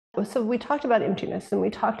So we talked about emptiness and we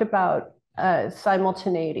talked about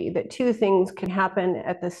simultaneity, that two things can happen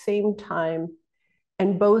at the same time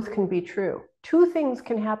and both can be true. Two things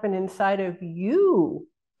can happen inside of you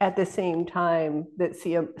at the same time that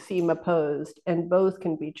seem opposed, and both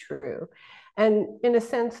can be true. And in a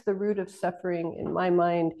sense, the root of suffering in my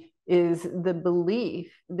mind is the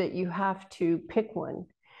belief that you have to pick one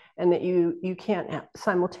and that you can't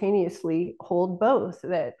simultaneously hold both,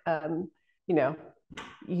 that you know,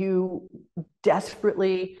 you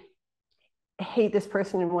desperately hate this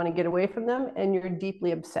person and want to get away from them, and you're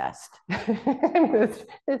deeply obsessed. No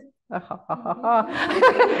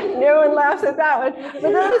one laughs at that one,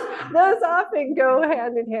 but those often go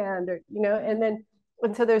hand in hand, or,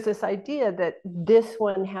 and so there's this idea that this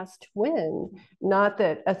one has to win, not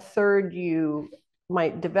that a third you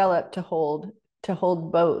might develop to hold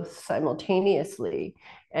both simultaneously.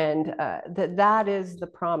 And that is the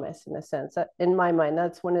promise, in a sense. In my mind,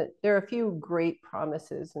 that's there are a few great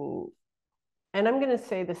promises, and I'm going to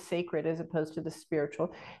say the sacred as opposed to the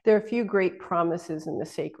spiritual. There are a few great promises in the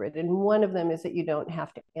sacred, and one of them is that you don't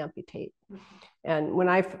have to amputate. And when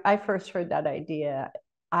I first heard that idea,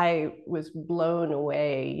 I was blown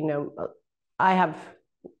away. I have,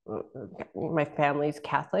 my family's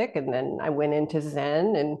Catholic, and then I went into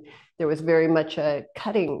Zen, and there was very much a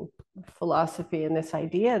cutting philosophy in this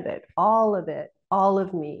idea that all of it, all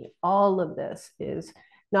of me, all of this is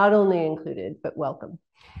not only included, but welcome.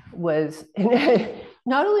 Was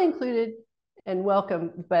not only included and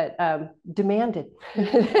welcome, but demanded.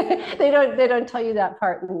 They don't tell you that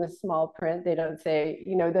part in the small print. They don't say,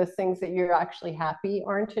 those things that you're actually happy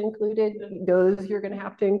aren't included. Those you're going to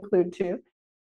have to include too.